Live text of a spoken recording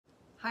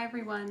Hi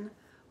everyone,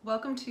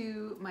 welcome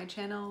to my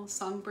channel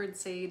Songbird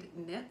Sade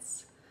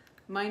Knits.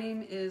 My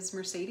name is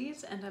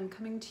Mercedes and I'm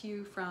coming to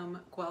you from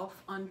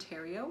Guelph,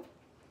 Ontario,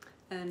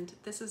 and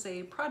this is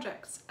a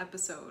projects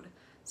episode.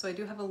 So I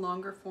do have a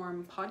longer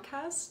form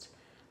podcast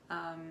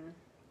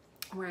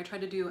where I try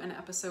to do an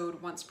episode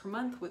once per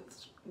month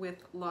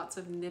with lots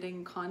of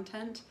knitting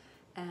content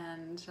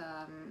and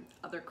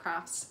other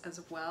crafts as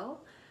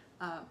well,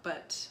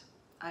 but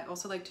I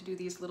also like to do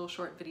these little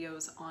short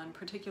videos on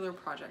particular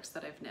projects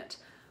that I've knit,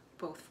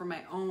 both for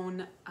my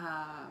own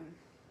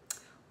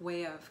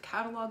way of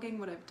cataloging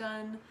what I've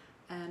done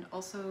and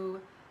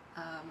also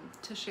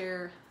to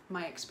share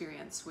my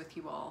experience with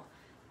you all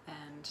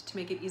and to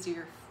make it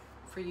easier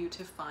for you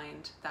to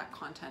find that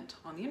content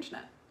on the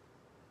internet.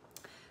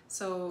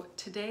 So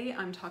today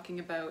I'm talking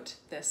about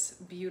this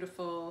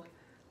beautiful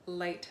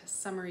light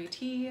summery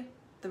tee,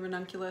 the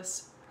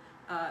Ranunculus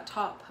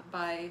top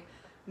by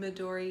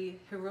Midori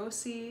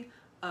Hirose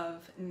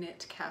of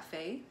Knit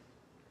Cafe,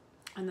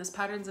 and this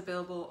pattern's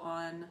available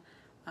on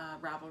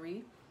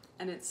Ravelry,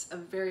 and it's a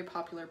very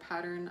popular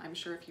pattern. I'm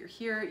sure if you're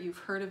here you've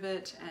heard of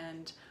it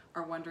and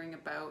are wondering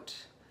about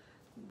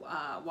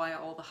why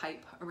all the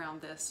hype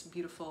around this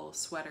beautiful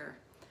sweater.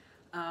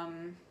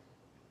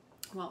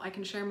 Well, I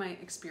can share my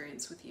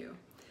experience with you.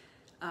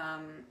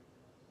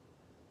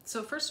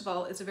 So first of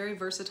all, it's a very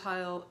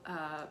versatile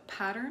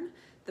pattern.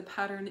 The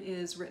pattern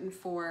is written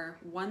for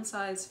one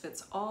size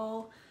fits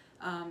all,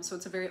 so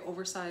it's a very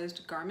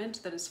oversized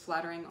garment that is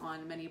flattering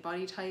on many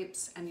body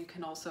types, and you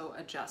can also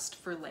adjust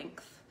for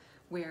length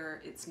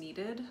where it's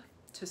needed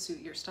to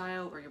suit your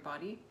style or your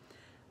body.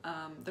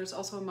 There's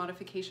also a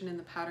modification in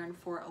the pattern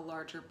for a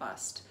larger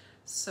bust,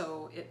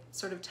 so it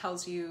sort of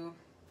tells you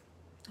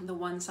the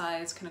one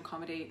size can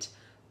accommodate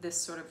this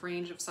sort of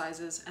range of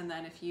sizes, and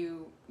then if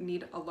you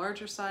need a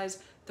larger size,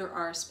 there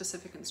are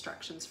specific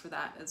instructions for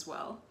that as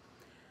well.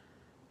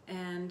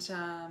 And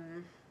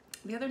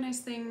the other nice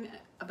thing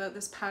about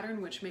this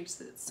pattern, which makes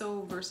it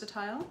so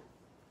versatile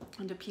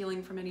and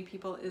appealing for many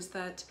people, is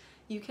that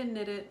you can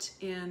knit it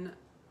in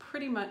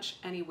pretty much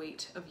any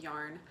weight of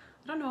yarn.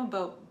 I don't know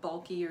about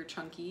bulky or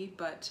chunky,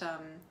 but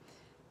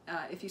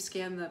if you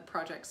scan the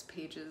projects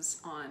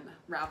pages on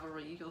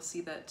Ravelry, you'll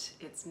see that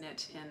it's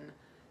knit in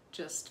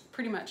just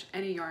pretty much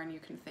any yarn you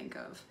can think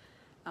of,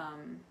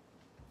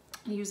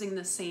 using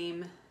the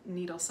same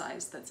needle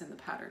size that's in the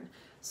pattern.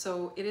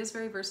 So it is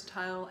very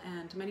versatile,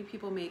 and many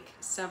people make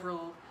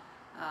several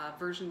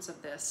versions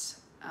of this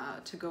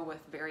to go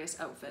with various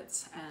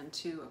outfits and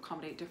to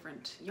accommodate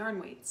different yarn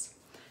weights.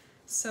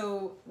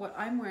 So what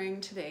I'm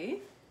wearing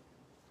today,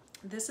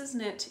 this is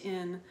knit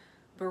in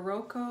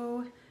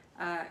Barocco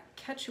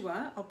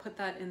Quechua. I'll put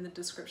that in the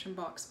description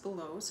box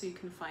below so you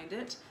can find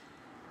it.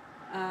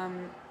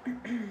 And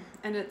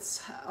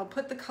I'll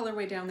put the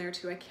colorway down there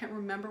too. I can't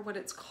remember what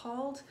it's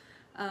called,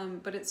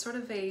 but it's sort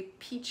of a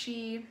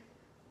peachy,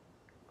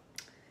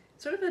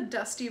 sort of a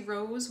dusty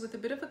rose with a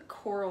bit of a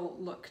coral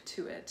look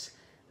to it.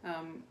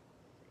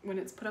 When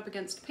it's put up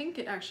against pink,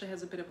 it actually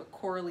has a bit of a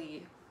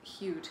corally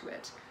hue to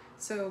it.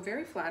 So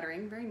very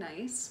flattering, very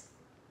nice.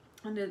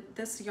 And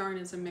this yarn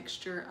is a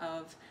mixture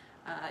of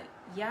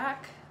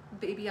yak,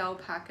 baby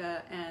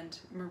alpaca, and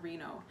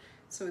merino.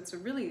 So it's a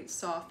really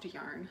soft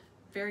yarn,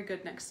 very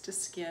good next to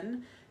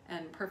skin,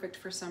 and perfect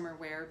for summer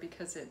wear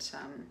because it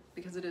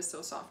is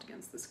so soft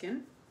against the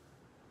skin.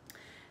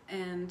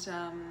 And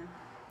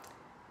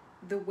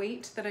the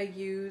weight that I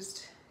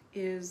used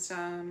is,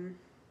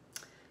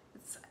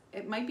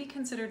 it might be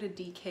considered a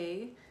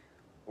DK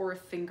or a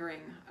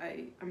fingering.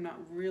 I'm not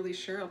really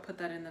sure. I'll put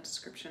that in the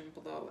description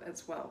below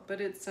as well.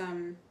 But it's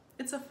a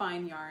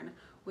fine yarn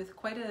with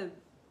quite a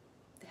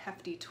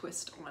hefty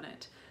twist on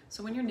it.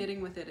 So when you're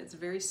knitting with it, it's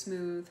very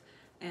smooth,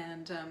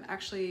 and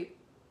actually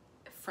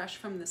fresh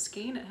from the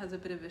skein, it has a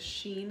bit of a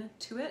sheen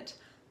to it,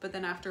 but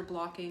then after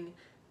blocking,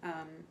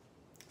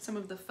 some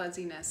of the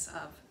fuzziness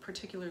of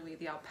particularly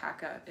the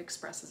alpaca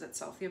expresses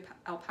itself, the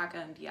alpaca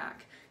and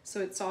yak. So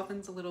it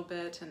softens a little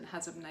bit and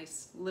has a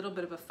nice little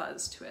bit of a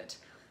fuzz to it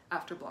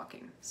after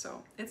blocking.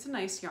 So it's a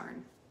nice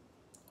yarn.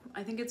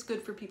 I think it's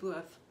good for people who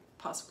have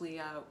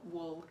possibly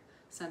wool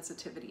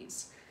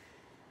sensitivities.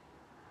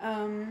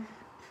 And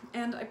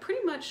I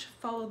pretty much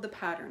followed the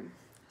pattern.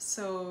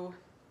 So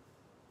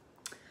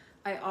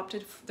I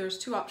opted, there's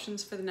two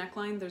options for the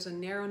neckline. There's a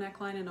narrow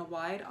neckline and a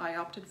wide. I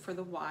opted for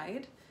the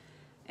wide,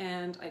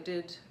 and I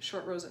did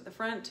short rows at the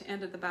front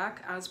and at the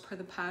back as per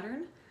the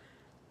pattern.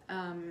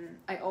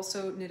 I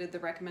also knitted the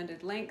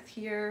recommended length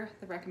here,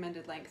 the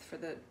recommended length for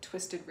the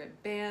twisted rib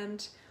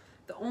band.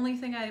 The only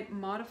thing I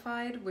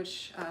modified,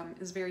 which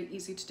is very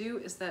easy to do,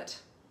 is that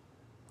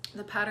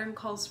the pattern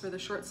calls for the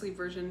short sleeve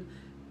version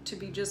to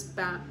be just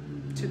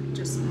bind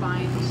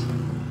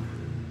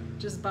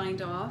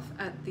off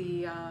at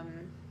the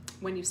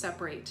when you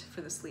separate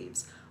for the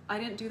sleeves. I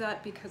didn't do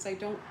that because I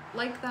don't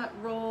like that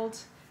rolled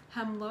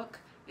hem look.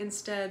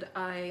 Instead,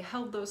 I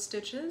held those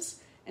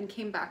stitches and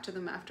came back to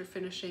them after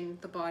finishing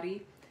the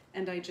body,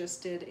 and I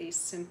just did a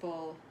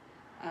simple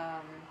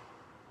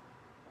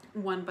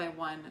 1 by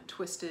 1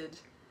 twisted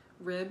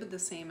rib the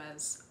same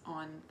as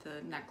on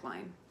the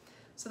neckline.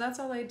 So that's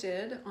all I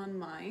did on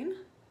mine.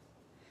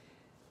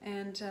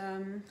 And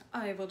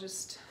I will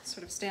just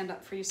sort of stand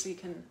up for you so you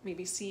can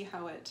maybe see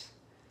how it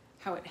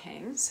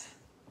hangs.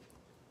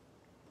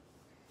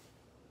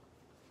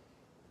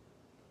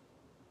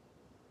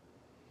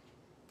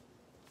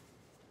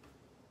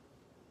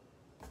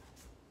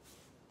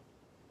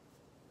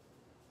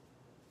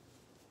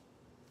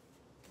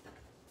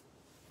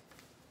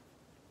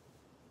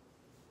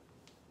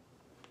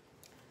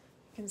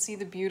 You can see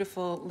the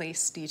beautiful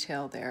lace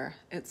detail there.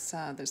 It's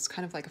there's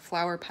kind of like a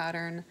flower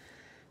pattern,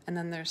 and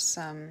then there's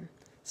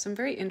some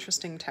very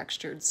interesting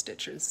textured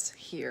stitches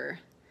here,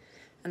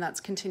 and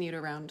that's continued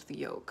around the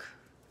yoke.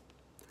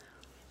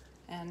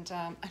 And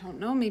I don't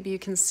know, maybe you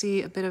can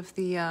see a bit of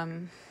the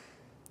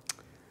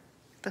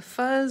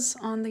fuzz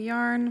on the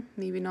yarn,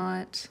 maybe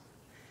not.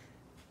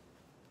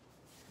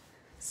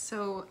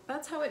 So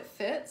that's how it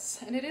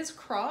fits, and it is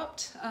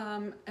cropped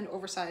and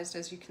oversized,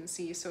 as you can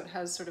see, so it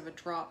has sort of a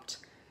dropped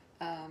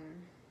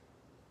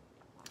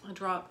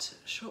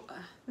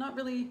not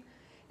really,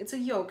 it's a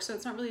yoke, so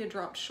it's not really a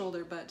dropped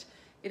shoulder, but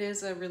it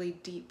is a really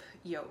deep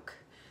yoke.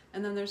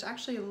 And then there's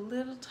actually a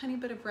little tiny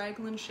bit of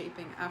raglan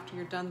shaping after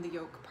you're done the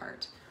yoke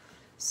part.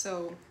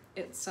 So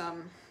it's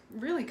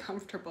really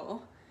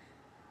comfortable.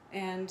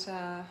 And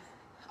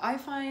I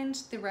find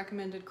the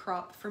recommended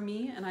crop for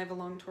me, and I have a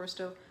long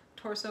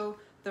torso,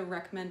 the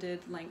recommended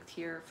length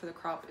here for the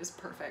crop is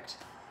perfect.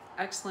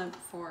 Excellent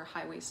for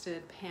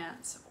high-waisted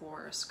pants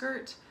or a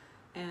skirt,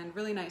 and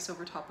really nice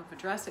over top of a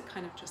dress. It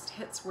kind of just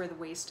hits where the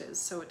waist is,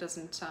 so it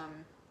doesn't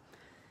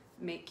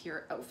make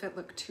your outfit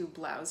look too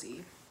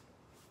blousy.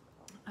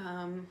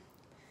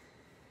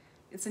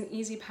 It's an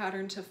easy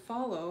pattern to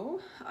follow.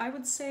 I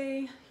would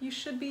say you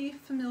should be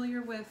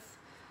familiar with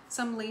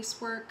some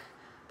lace work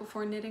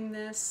before knitting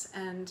this,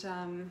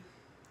 and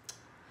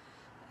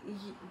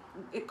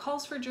it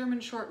calls for German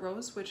short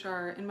rows, which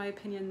are, in my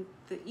opinion,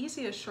 the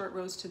easiest short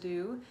rows to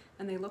do,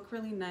 and they look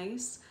really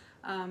nice.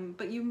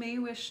 But you may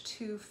wish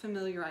to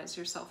familiarize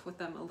yourself with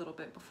them a little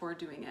bit before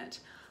doing it.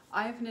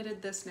 I've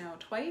knitted this now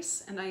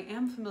twice, and I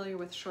am familiar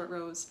with short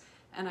rows,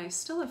 and I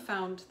still have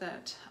found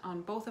that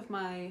on both of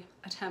my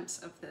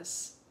attempts of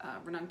this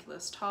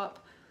ranunculus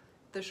top,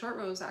 the short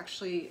rows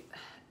actually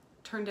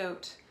turned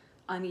out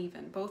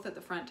uneven, both at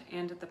the front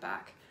and at the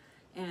back.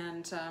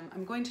 And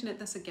I'm going to knit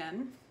this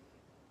again,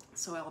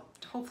 so I'll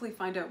hopefully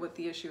find out what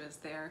the issue is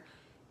there.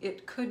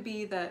 It could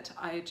be that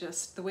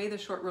the way the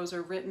short rows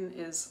are written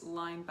is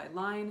line by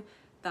line.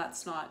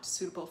 That's not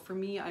suitable for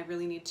me. I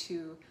really need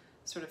to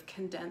sort of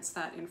condense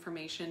that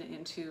information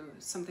into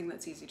something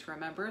that's easy to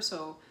remember.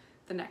 So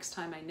the next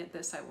time I knit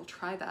this, I will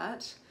try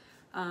that.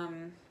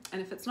 And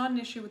if it's not an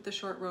issue with the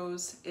short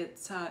rows,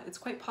 it's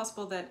quite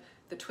possible that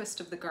the twist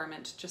of the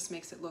garment just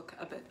makes it look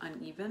a bit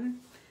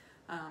uneven.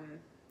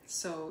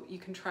 So you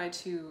can try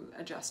to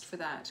adjust for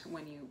that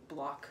when you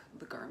block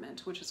the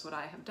garment, which is what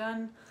I have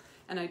done.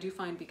 And I do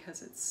find,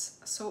 because it's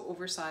so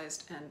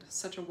oversized and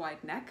such a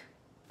wide neck,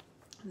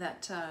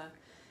 that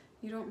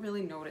you don't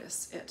really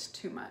notice it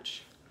too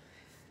much.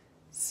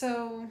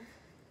 So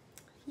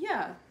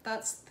yeah,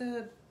 that's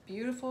the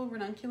beautiful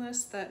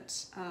ranunculus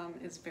that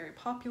is very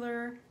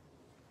popular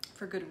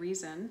for good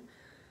reason.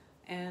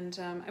 And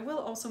I will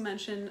also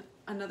mention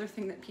another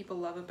thing that people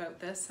love about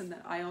this, and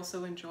that I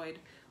also enjoyed,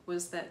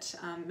 was that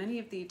many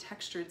of the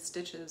textured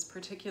stitches,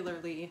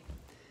 particularly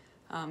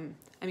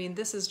I mean,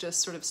 this is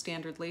just sort of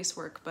standard lace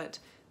work, but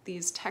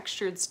these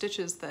textured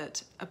stitches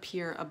that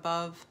appear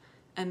above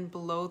and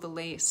below the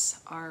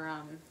lace are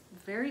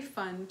very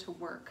fun to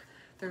work.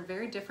 They're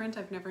very different.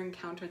 I've never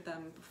encountered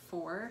them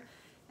before,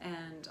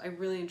 and I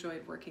really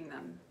enjoyed working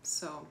them.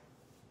 So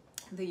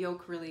the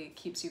yoke really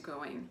keeps you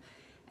going,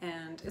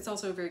 and it's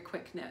also a very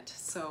quick knit.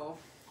 So,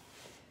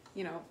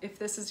 you know, if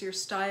this is your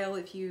style,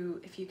 if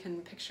you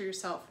can picture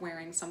yourself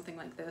wearing something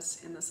like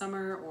this in the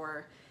summer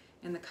or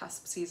in the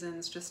cusp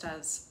seasons, just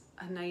as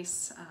a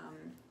nice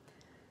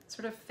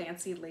sort of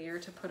fancy layer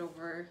to put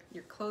over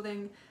your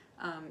clothing,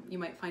 you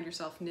might find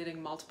yourself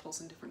knitting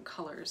multiples in different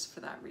colors for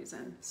that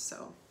reason.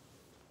 So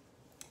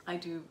I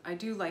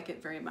do like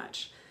it very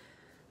much.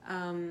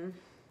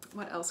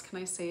 What else can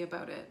I say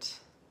about it?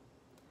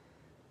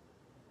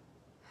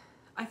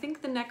 I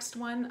think the next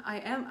one,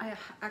 I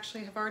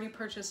actually have already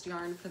purchased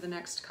yarn for the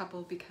next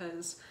couple,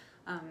 because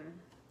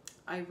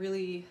I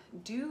really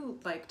do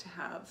like to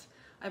have,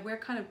 I wear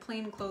kind of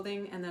plain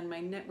clothing, and then my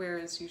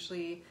knitwear is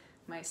usually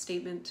my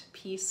statement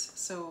piece,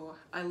 so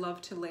I love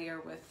to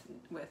layer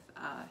with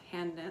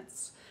hand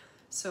knits.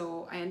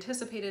 So I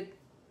anticipated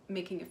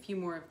making a few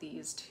more of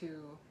these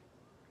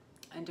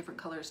in different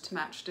colors to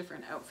match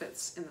different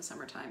outfits in the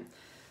summertime.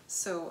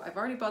 So I've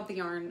already bought the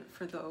yarn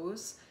for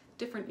those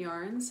different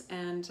yarns,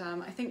 and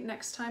I think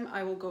next time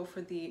I will go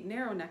for the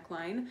narrow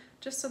neckline,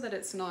 just so that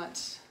it's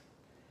not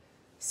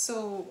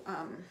so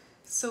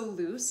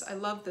loose. I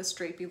love this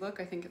drapey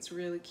look. I think it's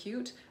really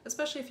cute,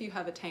 especially if you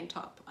have a tank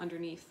top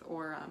underneath,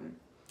 or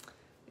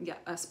yeah,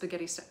 a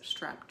spaghetti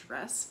strap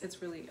dress.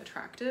 It's really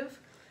attractive.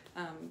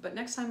 But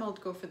next time I'll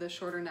go for the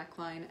shorter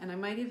neckline, and I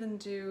might even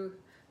do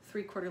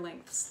 3/4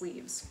 length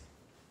sleeves.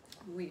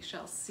 We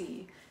shall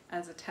see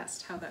as a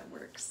test how that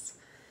works.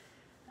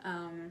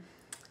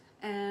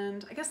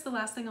 And I guess the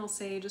last thing I'll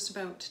say just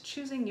about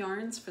choosing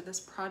yarns for this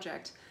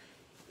project,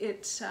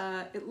 it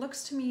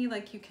looks to me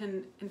like you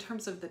can, in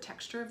terms of the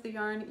texture of the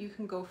yarn, you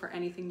can go for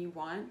anything you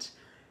want.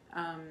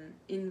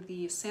 In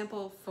the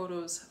sample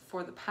photos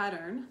for the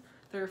pattern,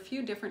 there are a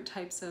few different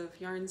types of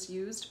yarns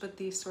used, but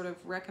the sort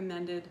of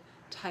recommended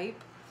type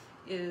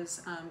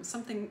is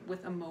something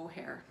with a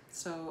mohair.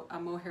 So a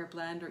mohair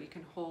blend, or you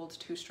can hold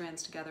 2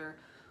 strands together,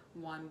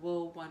 one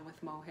wool, one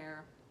with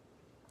mohair.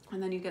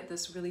 And then you get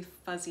this really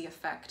fuzzy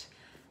effect,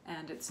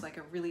 and it's like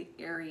a really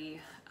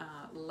airy,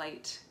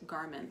 light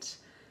garment.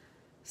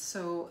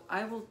 So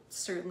I will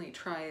certainly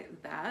try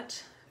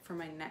that for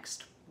my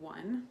next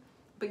one,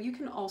 but you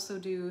can also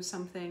do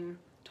something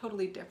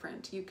totally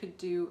different. You could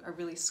do a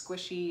really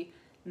squishy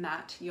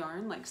matte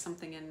yarn, like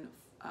something in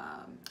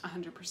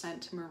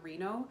 100%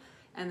 merino,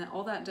 and then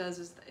all that does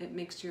is it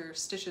makes your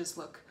stitches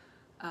look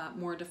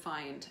more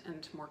defined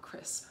and more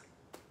crisp.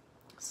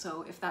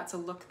 So if that's a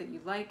look that you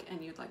like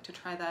and you'd like to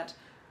try that,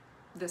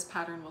 this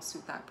pattern will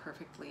suit that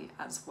perfectly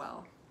as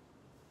well.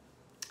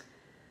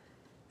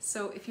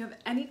 So if you have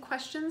any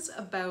questions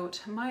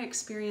about my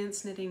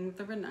experience knitting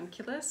the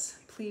Ranunculus,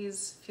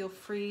 please feel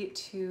free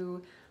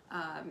to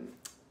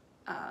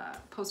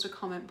post a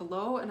comment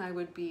below, and I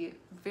would be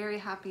very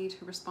happy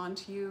to respond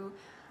to you.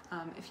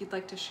 If you'd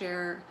like to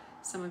share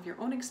some of your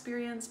own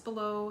experience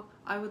below,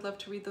 I would love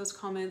to read those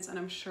comments, and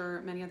I'm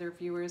sure many other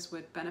viewers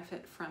would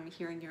benefit from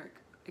hearing your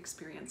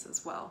experience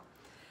as well.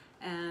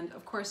 And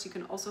of course, you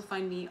can also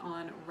find me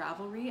on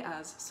Ravelry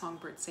as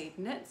Songbird Sade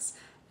Knits,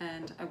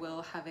 and I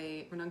will have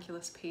a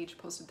Ranunculus page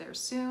posted there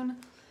soon.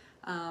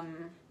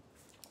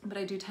 But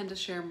I do tend to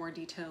share more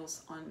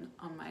details on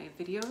my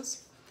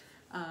videos.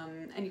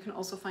 And you can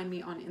also find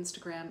me on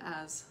Instagram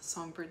as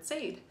Songbird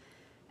Sade,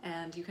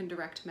 and you can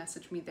direct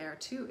message me there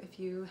too if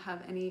you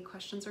have any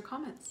questions or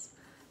comments.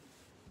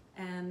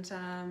 And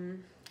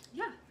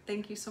yeah,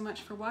 thank you so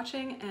much for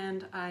watching,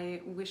 and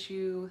I wish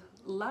you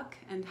luck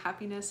and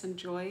happiness and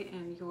joy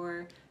in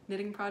your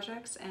knitting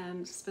projects,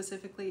 and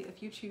specifically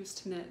if you choose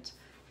to knit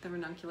the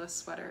Ranunculus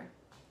sweater.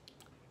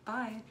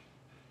 Bye!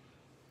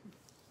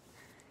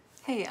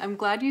 Hey, I'm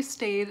glad you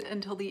stayed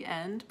until the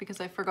end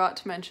because I forgot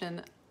to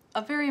mention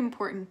a very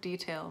important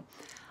detail.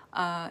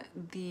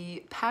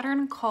 The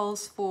pattern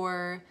calls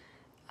for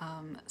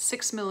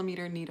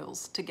 6mm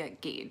needles to get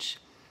gauge.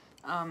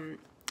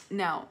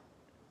 Now,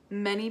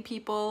 many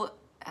people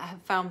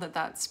have found that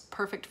that's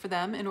perfect for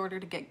them in order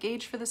to get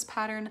gauge for this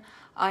pattern.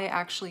 I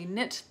actually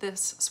knit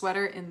this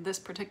sweater in this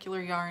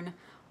particular yarn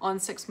on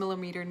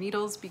 6mm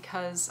needles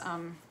because,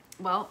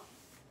 well,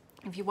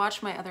 if you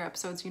watch my other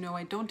episodes, you know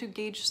I don't do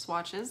gauge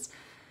swatches.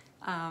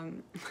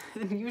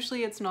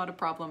 Usually it's not a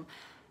problem.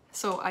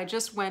 So I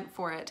just went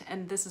for it,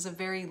 and this is a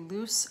very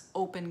loose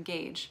open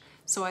gauge.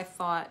 So I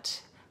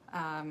thought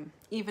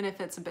even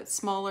if it's a bit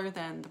smaller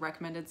than the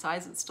recommended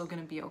size, it's still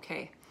gonna be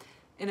okay.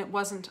 And it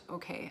wasn't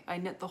okay. I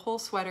knit the whole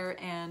sweater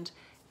and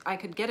I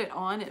could get it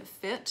on, it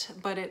fit,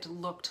 but it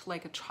looked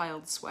like a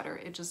child's sweater.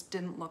 It just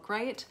didn't look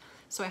right.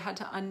 So I had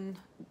to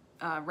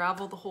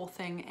unravel the whole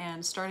thing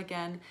and start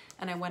again,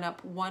 and I went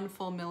up 1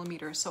 full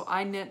millimeter. So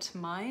I knit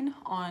mine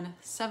on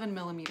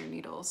 7mm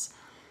needles,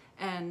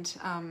 and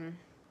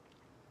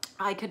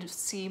I could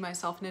see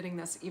myself knitting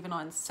this even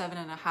on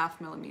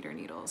 7.5mm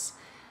needles.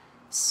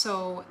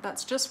 So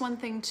that's just one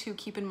thing to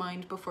keep in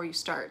mind before you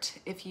start.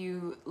 If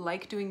you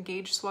like doing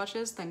gauge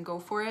swatches, then go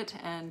for it,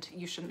 and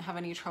you shouldn't have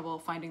any trouble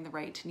finding the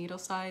right needle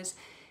size.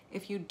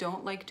 If you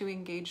don't like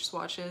doing gauge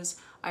swatches,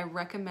 I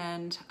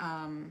recommend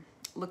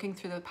looking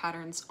through the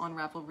patterns on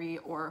Ravelry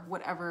or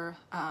whatever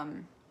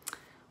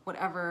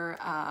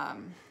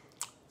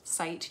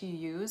site you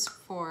use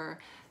for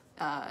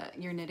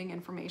your knitting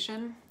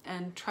information,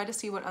 and try to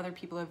see what other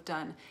people have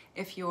done.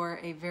 If you're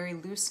a very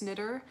loose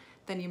knitter,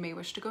 then you may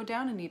wish to go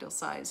down a needle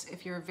size.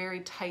 If you're a very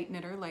tight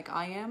knitter like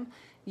I am,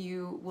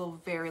 you will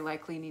very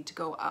likely need to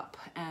go up,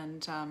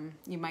 and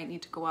you might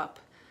need to go up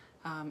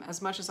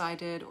as much as I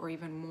did or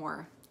even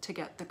more to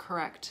get the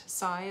correct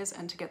size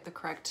and to get the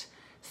correct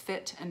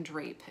fit and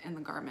drape in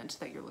the garment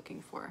that you're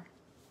looking for.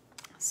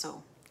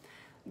 So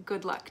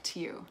good luck to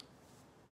you.